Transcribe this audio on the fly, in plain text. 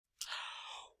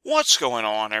What's going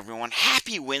on, everyone?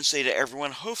 Happy Wednesday to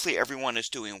everyone. Hopefully everyone is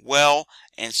doing well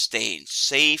and staying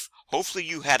safe. Hopefully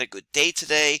you had a good day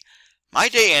today. My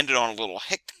day ended on a little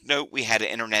hectic note. We had an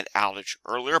internet outage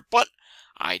earlier, but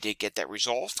I did get that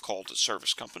resolved, called the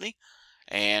service company,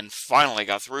 and finally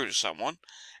got through to someone.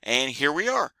 And here we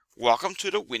are. Welcome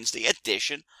to the Wednesday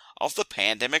edition of the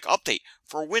Pandemic Update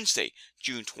for Wednesday,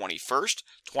 June 21st,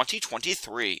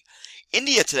 2023.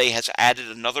 India today has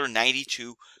added another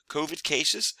 92 COVID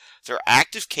cases. Their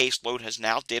active caseload has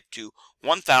now dipped to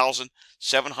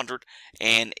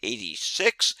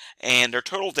 1,786, and their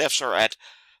total deaths are at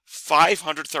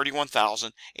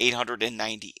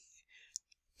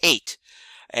 531,898.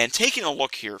 And taking a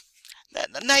look here,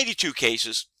 92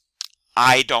 cases,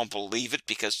 I don't believe it,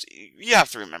 because you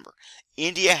have to remember,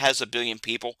 India has 1 billion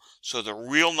people, so the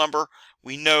real number,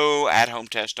 we know at-home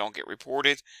tests don't get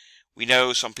reported. We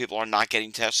know some people are not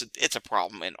getting tested. It's a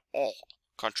problem in all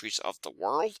countries of the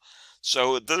world.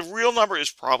 So the real number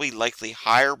is probably likely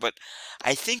higher, but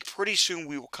I think pretty soon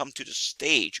we will come to the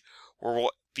stage where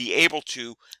we'll be able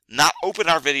to not open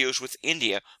our videos with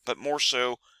India, but more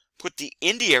so put the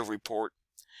India report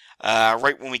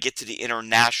right when we get to the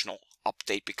international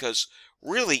update, because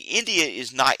really India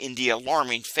is not in the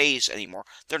alarming phase anymore.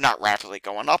 They're not rapidly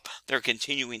going up. They're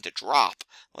continuing to drop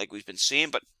like we've been seeing,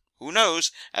 but who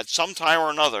knows, at some time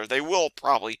or another, they will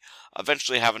probably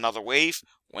eventually have another wave.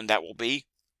 When that will be,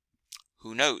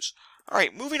 who knows. All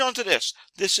right, moving on to this.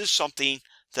 This is something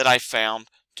that I found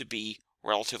to be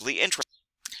relatively interesting.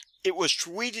 It was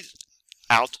tweeted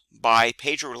out by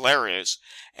Pedro Larez,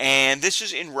 and this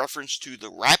is in reference to the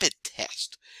rapid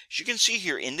test. As you can see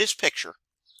here in this picture,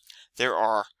 there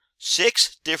are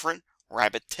 6 different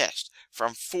rapid tests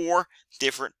from 4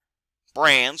 different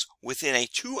brands within a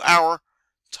 2-hour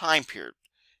time period,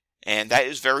 and that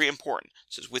is very important.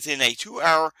 It says within a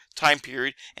 2-hour time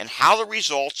period, and how the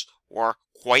results were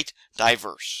quite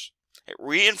diverse. It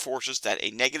reinforces that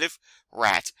a negative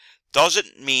rat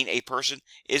doesn't mean a person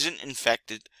isn't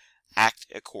infected. Act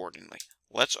accordingly.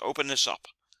 Let's open this up.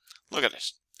 Look at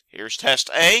this. Here's test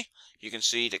A. You can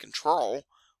see the control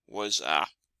was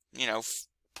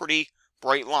pretty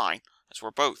bright line. That's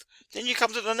where both. Then you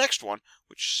come to the next one,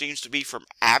 which seems to be from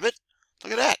Abbott.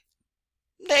 Look at that.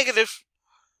 Negative.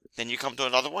 Then you come to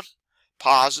another one,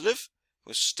 positive,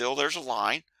 with still there's a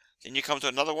line. Then you come to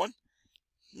another one,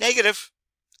 negative.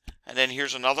 And then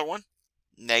here's another one,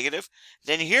 negative.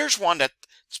 Then here's one that's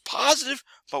positive,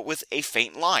 but with a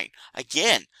faint line.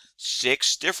 Again,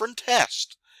 6 different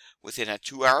tests within a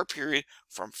 2-hour period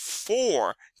from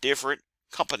 4 different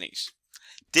companies.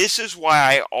 This is why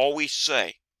I always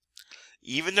say,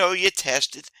 even though you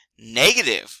tested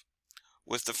negative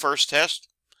with the first test,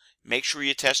 make sure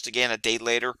you test again a day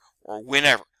later or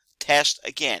whenever. Test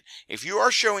again. If you are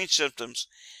showing symptoms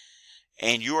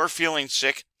and you are feeling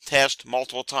sick, test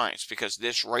multiple times, because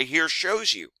this right here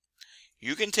shows you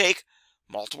can take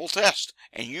multiple tests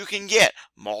and you can get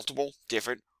multiple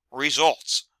different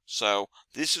results. So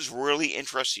this is really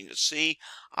interesting to see.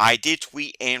 I did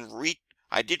tweet and retweet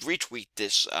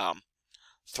this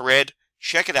thread.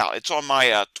 Check it out. It's on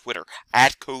my Twitter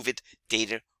at COVID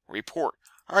Data Report.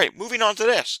 All right, moving on to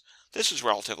this. This is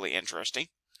relatively interesting.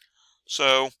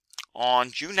 So,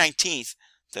 on June 19th,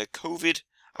 the COVID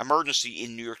emergency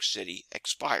in New York City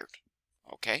expired.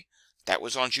 Okay? That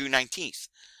was on June 19th.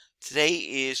 Today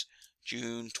is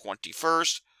June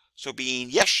 21st. So,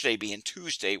 yesterday being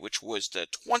Tuesday, which was the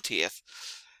 20th,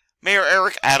 Mayor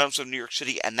Eric Adams of New York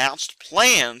City announced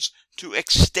plans to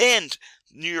extend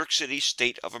New York City's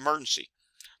state of emergency.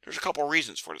 There's a couple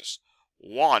reasons for this.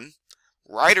 One,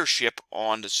 ridership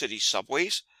on the city's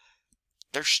subways,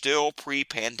 they're still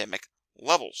pre-pandemic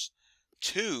levels.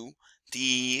 2,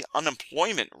 the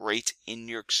unemployment rate in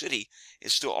New York City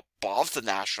is still above the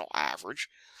national average.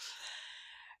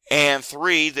 And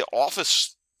 3, the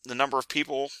number of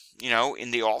people,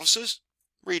 in the offices.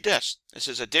 Read this. It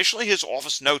says, additionally, his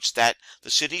office notes that the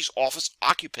city's office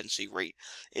occupancy rate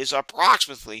is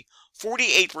approximately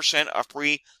 48% of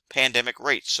pre-pandemic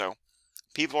rates. So,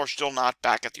 people are still not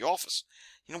back at the office.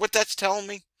 You know what that's telling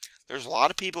me? There's a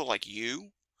lot of people like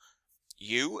you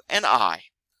and I,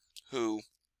 who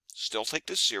still take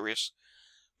this serious,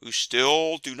 who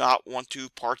still do not want to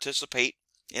participate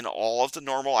in all of the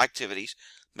normal activities.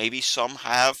 Maybe some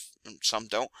have, and some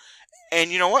don't.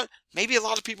 And you know what? Maybe a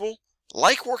lot of people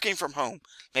like working from home.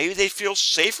 Maybe they feel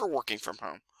safer working from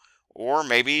home. Or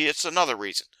maybe it's another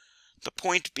reason. The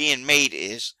point being made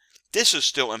is, this is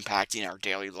still impacting our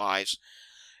daily lives.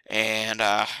 And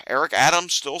Eric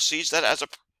Adams still sees that as a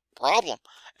problem.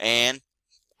 And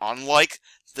unlike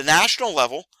the national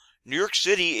level, New York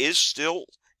City is still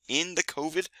in the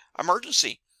COVID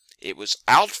emergency. It was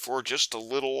out for just a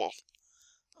little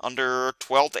under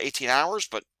 12 to 18 hours,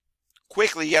 but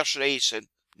quickly yesterday he said,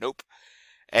 nope,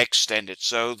 extend it.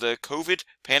 So the COVID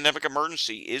pandemic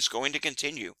emergency is going to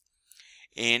continue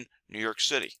in New York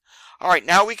City. All right,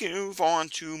 now we can move on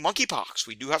to monkeypox.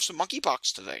 We do have some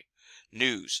monkeypox today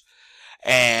news,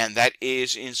 and that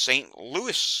is in St.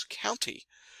 Louis County.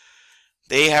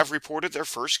 They have reported their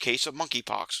first case of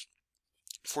monkeypox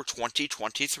for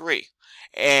 2023.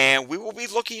 And we will be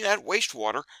looking at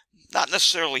wastewater, not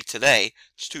necessarily today,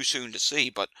 it's too soon to see,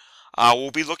 but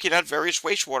we'll be looking at various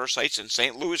wastewater sites, and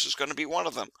St. Louis is going to be one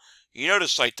of them. You know the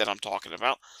site that I'm talking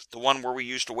about, the one where we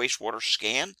used the wastewater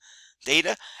scan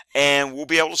data, and we'll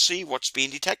be able to see what's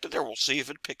being detected there. We'll see if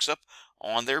it picks up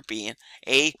on there being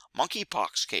a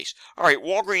monkeypox case. All right,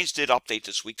 Walgreens did update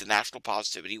this week. The national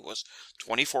positivity was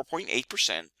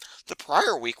 24.8%. The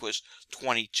prior week was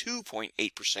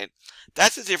 22.8%.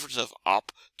 That's a difference of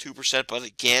up 2%. But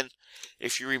again,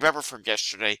 if you remember from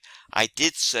yesterday, I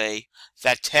did say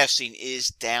that testing is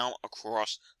down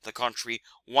across the country.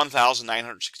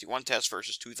 1,961 tests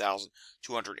versus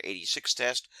 2,286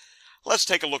 tests. Let's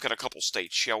take a look at a couple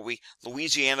states, shall we?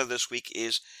 Louisiana this week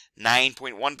is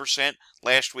 9.1%.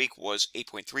 Last week was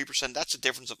 8.3%. That's a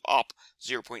difference of up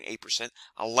 0.8%.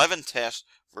 11 tests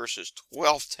versus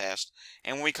 12 tests.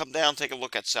 And when we come down, take a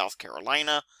look at South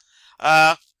Carolina.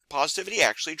 Positivity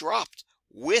actually dropped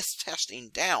with testing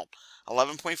down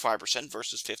 11.5%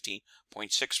 versus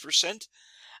 15.6%.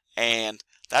 And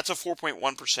that's a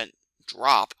 4.1%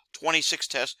 drop. 26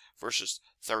 tests versus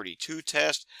 32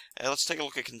 tests. And let's take a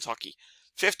look at Kentucky.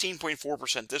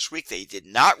 15.4% this week. They did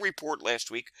not report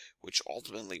last week, which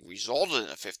ultimately resulted in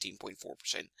a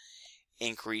 15.4%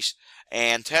 increase.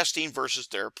 And testing versus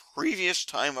their previous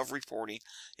time of reporting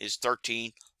is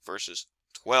 13 versus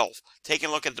 12. Taking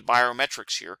a look at the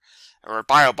biometrics here, or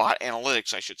BioBot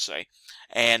analytics, I should say.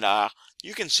 And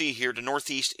you can see here the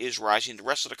Northeast is rising. The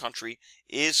rest of the country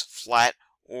is flat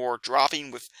or dropping,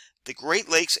 with the Great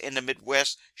Lakes and the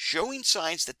Midwest showing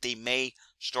signs that they may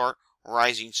start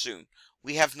rising soon.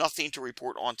 We have nothing to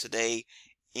report on today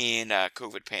in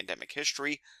COVID pandemic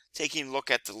history. Taking a look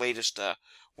at the latest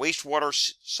wastewater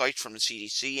sites from the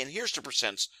CDC, and here's the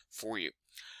percents for you.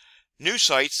 New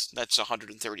sites, that's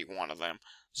 131 of them,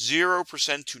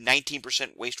 0% to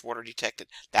 19% wastewater detected.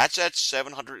 That's at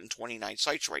 729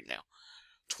 sites right now.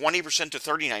 20% to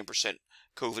 39%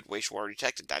 COVID wastewater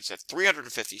detected. That's at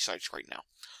 350 sites right now.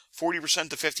 40%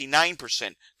 to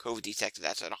 59% COVID detected.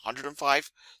 That's at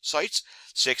 105 sites.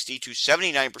 60 to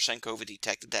 79% COVID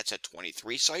detected. That's at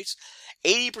 23 sites.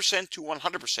 80% to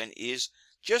 100% is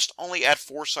just only at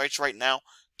 4 sites right now.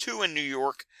 2 in New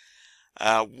York,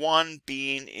 1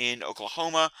 being in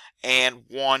Oklahoma, and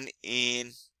 1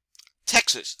 in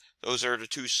Texas. Those are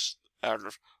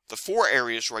the 4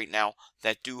 areas right now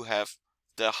that do have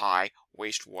the high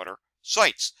wastewater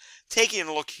sites. Taking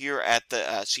a look here at the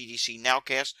CDC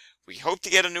Nowcast, we hope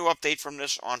to get a new update from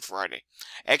this on Friday.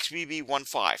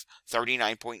 XBB.1.5,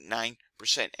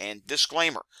 39.9%. And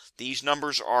disclaimer, these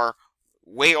numbers are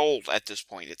way old at this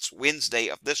point. It's Wednesday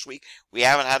of this week. We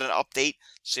haven't had an update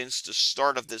since the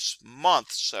start of this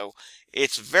month, so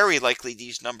it's very likely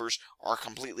these numbers are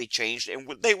completely changed, and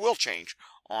they will change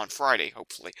on Friday,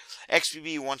 hopefully.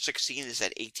 XBB.1.16 is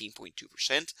at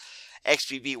 18.2%.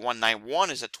 XBB.1.9.1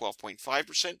 is at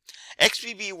 12.5%.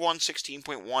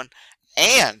 XBB.1.16.1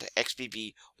 and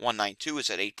XBB.1.9.2 is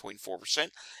at 8.4%.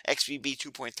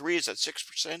 XBB.2.3 is at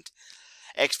 6%.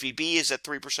 XBB is at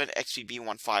 3%.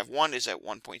 XBB.1.5.1 is at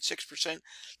 1.6%.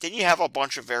 Then you have a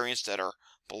bunch of variants that are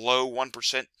below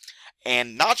 1%,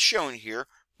 and not shown here,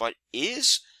 but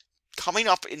is coming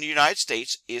up in the United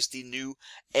States, is the new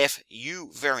FU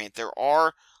variant. There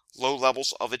are low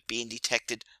levels of it being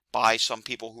detected by some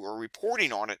people who are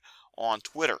reporting on it on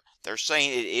Twitter. They're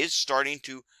saying it is starting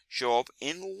to show up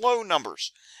in low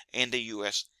numbers in the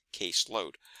U.S.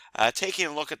 caseload. Taking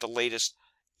a look at the latest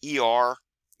ER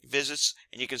visits,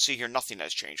 and you can see here nothing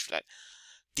has changed for that.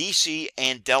 DC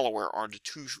and Delaware are the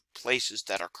 2 places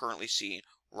that are currently seeing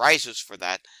rises for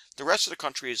that. The rest of the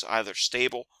country is either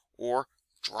stable or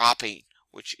dropping,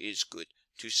 which is good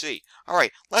to see. All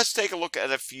right, let's take a look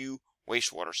at a few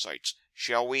wastewater sites,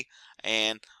 shall we?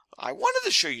 And I wanted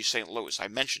to show you St. Louis. I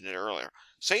mentioned it earlier.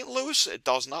 St. Louis, it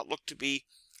does not look to be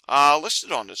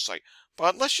listed on this site,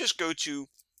 but let's just go to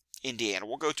Indiana.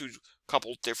 We'll go to a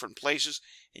couple different places,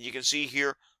 and you can see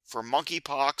here for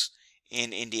monkeypox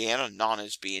in Indiana, none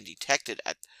is being detected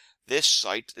at this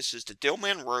site. This is the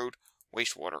Dillman Road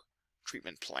wastewater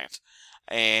treatment plant,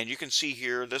 and you can see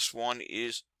here this one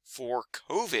is for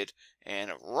COVID,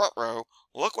 and ruh-roh,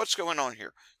 look what's going on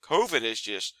here. COVID is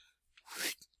just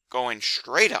going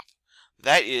straight up.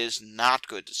 That is not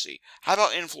good to see. How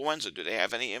about influenza? Do they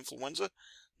have any influenza?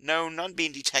 No, none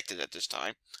being detected at this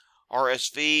time.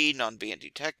 RSV, none being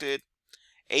detected.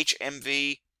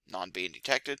 HMV, none being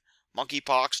detected.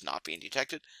 Monkeypox, not being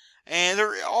detected. And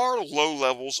there are low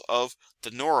levels of the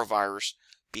norovirus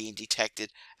being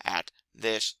detected at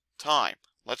this time.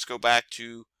 Let's go back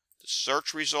to the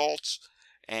search results,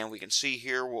 and we can see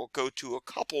here we'll go to a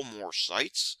couple more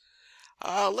sites.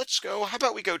 Let's go, how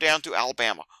about we go down to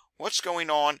Alabama? What's going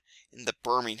on in the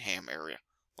Birmingham area?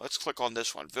 Let's click on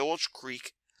this one, Village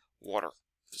Creek Water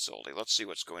Facility. Let's see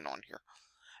what's going on here.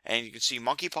 And you can see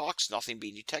monkeypox, nothing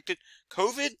being detected.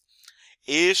 COVID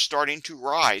is starting to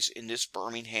rise in this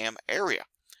Birmingham area.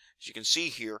 As you can see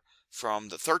here, from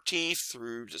the 13th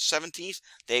through the 17th,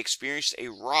 they experienced a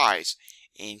rise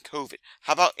in COVID.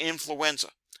 How about influenza?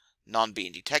 None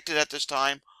being detected at this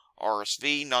time.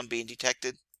 RSV, none being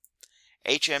detected.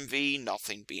 HMV,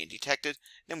 nothing being detected.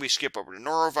 Then we skip over to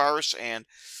norovirus, and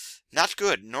not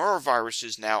good. Norovirus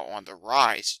is now on the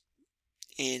rise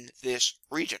in this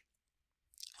region.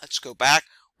 Let's go back.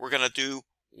 We're going to do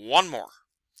one more.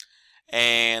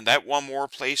 And that one more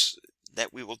place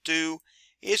that we will do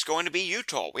is going to be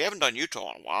Utah. We haven't done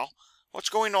Utah in a while. What's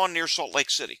going on near Salt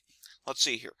Lake City? Let's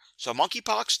see here. So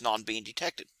monkeypox, none being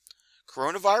detected.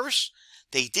 Coronavirus,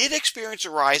 they did experience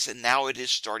a rise, and now it is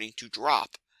starting to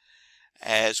drop.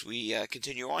 As we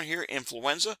continue on here,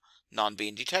 influenza, none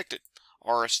being detected.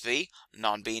 RSV,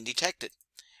 none being detected.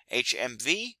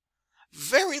 HMV,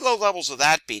 very low levels of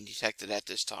that being detected at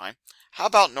this time. How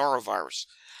about norovirus?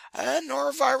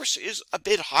 Norovirus is a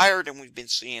bit higher than we've been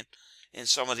seeing in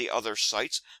some of the other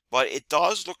sites, but it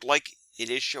does look like it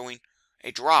is showing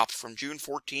a drop from June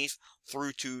 14th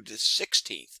through to the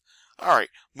 16th. All right,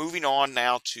 moving on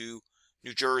now to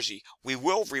New Jersey. We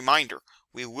will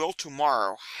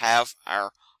tomorrow have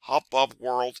our Hubbub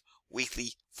World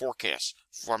weekly forecast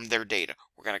from their data.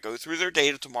 We're going to go through their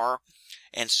data tomorrow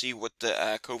and see what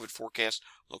the COVID forecast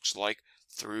looks like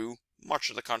through much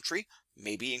of the country,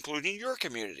 maybe including your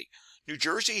community. New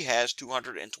Jersey has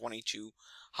 222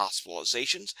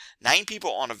 hospitalizations, 9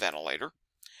 people on a ventilator,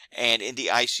 and in the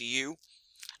ICU,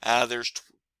 there's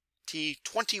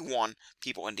 21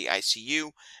 people in the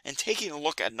ICU. And taking a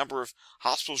look at number of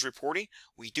hospitals reporting,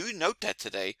 we do note that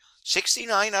today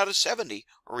 69 out of 70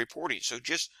 are reporting. So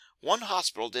just one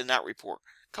hospital did not report.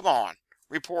 Come on,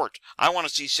 report. I want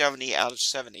to see 70 out of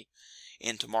 70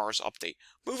 in tomorrow's update.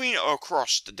 Moving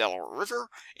across the Delaware River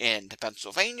into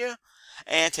Pennsylvania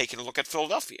and taking a look at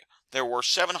Philadelphia. There were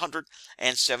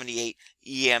 778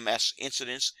 EMS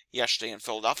incidents yesterday in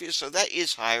Philadelphia, so that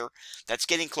is higher. That's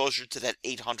getting closer to that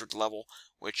 800 level,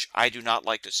 which I do not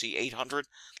like to see 800.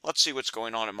 Let's see what's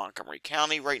going on in Montgomery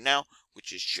County right now,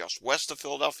 which is just west of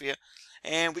Philadelphia.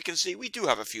 And we can see we do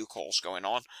have a few calls going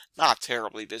on. Not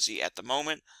terribly busy at the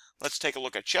moment. Let's take a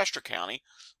look at Chester County,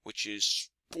 which is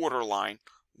borderline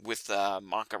with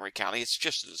Montgomery County. It's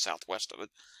just to the southwest of it.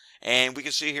 And we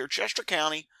can see here Chester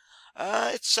County,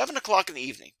 it's 7 o'clock in the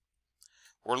evening.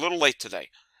 We're a little late today.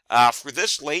 For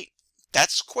this late,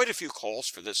 that's quite a few calls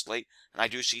for this late. And I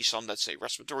do see some that say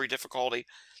respiratory difficulty,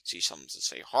 see some that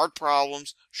say heart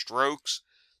problems, strokes,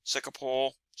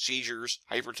 sickle, seizures,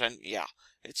 hypertension. Yeah,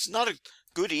 it's not a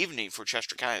good evening for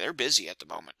Chester County. They're busy at the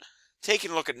moment.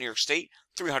 Taking a look at New York State,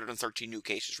 313 new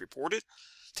cases reported.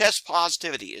 Test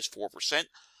positivity is 4%. The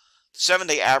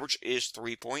 7-day average is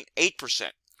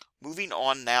 3.8%. Moving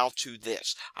on now to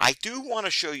this. I do want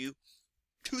to show you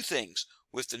two things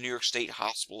with the New York State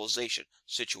hospitalization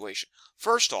situation.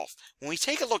 First off, when we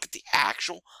take a look at the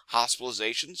actual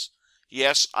hospitalizations,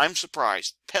 yes, I'm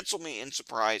surprised. Pencil me in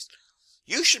surprised.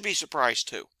 You should be surprised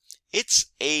too. It's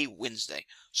a Wednesday.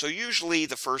 So usually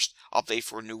the first update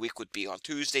for a new week would be on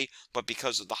Tuesday, but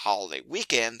because of the holiday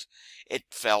weekend, it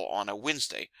fell on a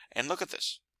Wednesday. And look at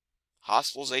this.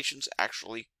 Hospitalizations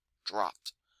actually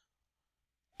dropped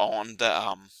on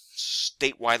the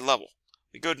statewide level.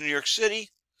 We go to New York City,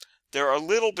 they're a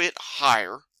little bit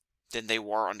higher than they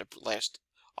were on the last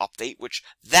update, which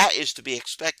that is to be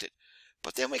expected.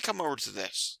 But then we come over to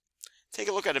this. Take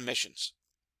a look at admissions.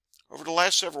 Over the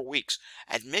last several weeks,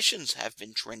 admissions have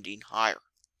been trending higher.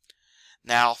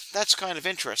 Now, that's kind of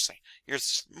interesting. You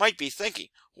might be thinking,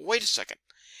 well, wait a second.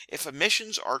 If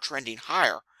admissions are trending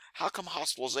higher, how come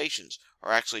hospitalizations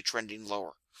are actually trending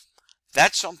lower?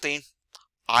 That's something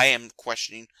I am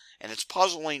questioning, and it's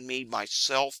puzzling me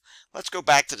myself. Let's go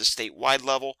back to the statewide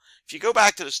level. If you go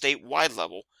back to the statewide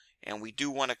level, and we do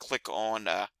want to click on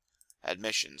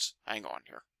admissions. Hang on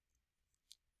here.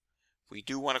 We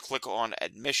do want to click on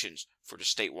admissions for the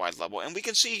statewide level, and we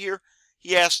can see here,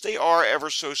 yes, they are ever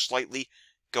so slightly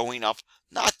going up.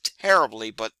 Not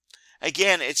terribly, but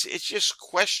Again, it's just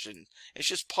it's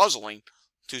just puzzling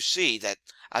to see that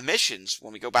emissions,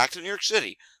 when we go back to New York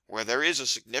City, where there is a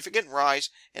significant rise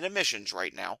in emissions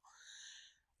right now,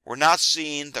 we're not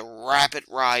seeing the rapid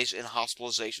rise in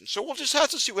hospitalization. So we'll just have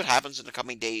to see what happens in the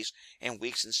coming days and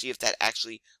weeks and see if that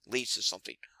actually leads to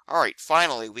something. All right,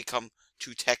 finally, we come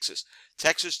to Texas.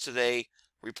 Texas today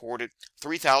reported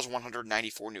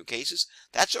 3,194 new cases.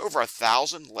 That's over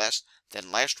 1,000 less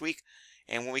than last week.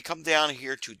 And when we come down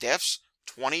here to deaths,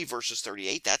 20 versus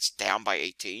 38, that's down by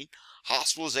 18.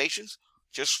 Hospitalizations,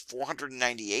 just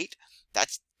 498.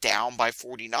 That's down by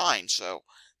 49. So,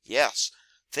 yes,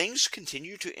 things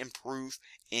continue to improve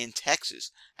in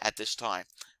Texas at this time.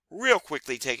 Real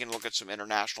quickly, taking a look at some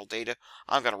international data.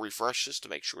 I'm going to refresh this to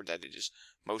make sure that it is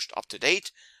most up to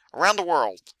date. Around the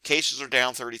world, cases are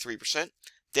down 33%.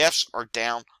 Deaths are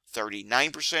down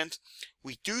 39%.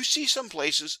 We do see some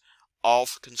places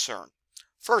of concern.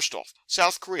 First off,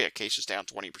 South Korea, cases down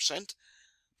 20%.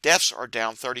 Deaths are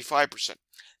down 35%.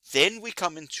 Then we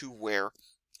come into where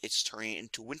it's turning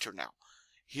into winter now.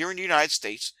 Here in the United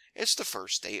States, it's the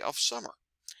first day of summer.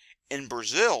 In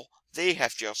Brazil, they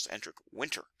have just entered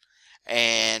winter.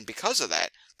 And because of that,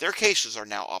 their cases are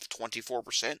now up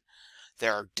 24%.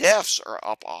 Their deaths are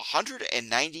up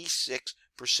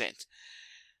 196%.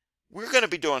 We're going to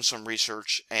be doing some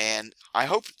research, and I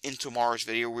hope in tomorrow's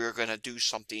video we're going to do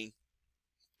something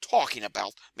talking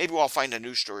about, maybe I'll find a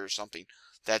news story or something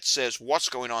that says what's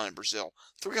going on in Brazil.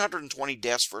 320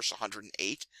 deaths versus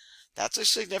 108. That's a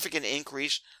significant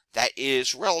increase that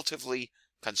is relatively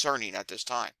concerning at this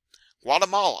time.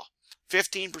 Guatemala,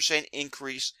 15%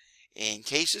 increase in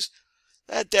cases.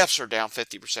 Deaths are down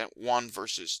 50%, 1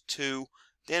 versus 2.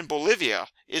 Then Bolivia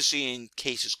is seeing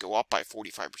cases go up by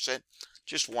 45%.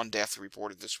 Just 1 death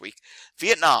reported this week.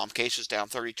 Vietnam, cases down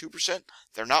 32%.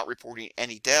 They're not reporting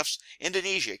any deaths.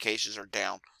 Indonesia, cases are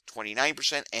down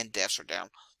 29% and deaths are down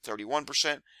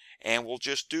 31%. And we'll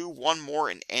just do one more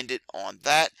and end it on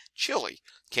that. Chile,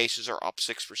 cases are up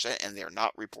 6% and they're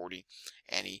not reporting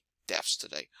any deaths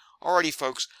today. Alrighty,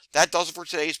 folks, that does it for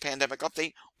today's pandemic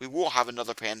update. We will have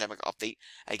another pandemic update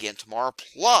again tomorrow,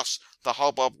 plus the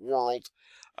Hubbub World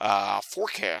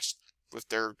forecast with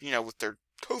their, with their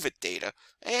COVID data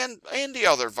and the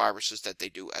other viruses that they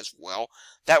do as well.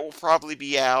 That will probably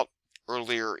be out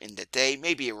earlier in the day,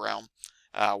 maybe around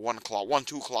 2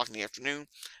 o'clock in the afternoon.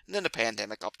 And then the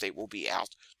pandemic update will be out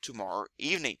tomorrow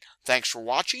evening. Thanks for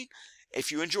watching.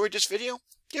 If you enjoyed this video,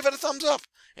 give it a thumbs up.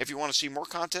 If you want to see more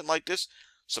content like this,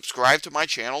 subscribe to my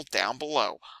channel down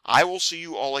below. I will see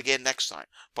you all again next time.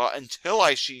 But until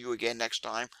I see you again next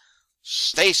time,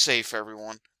 stay safe,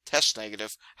 everyone. Test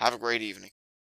negative. Have a great evening.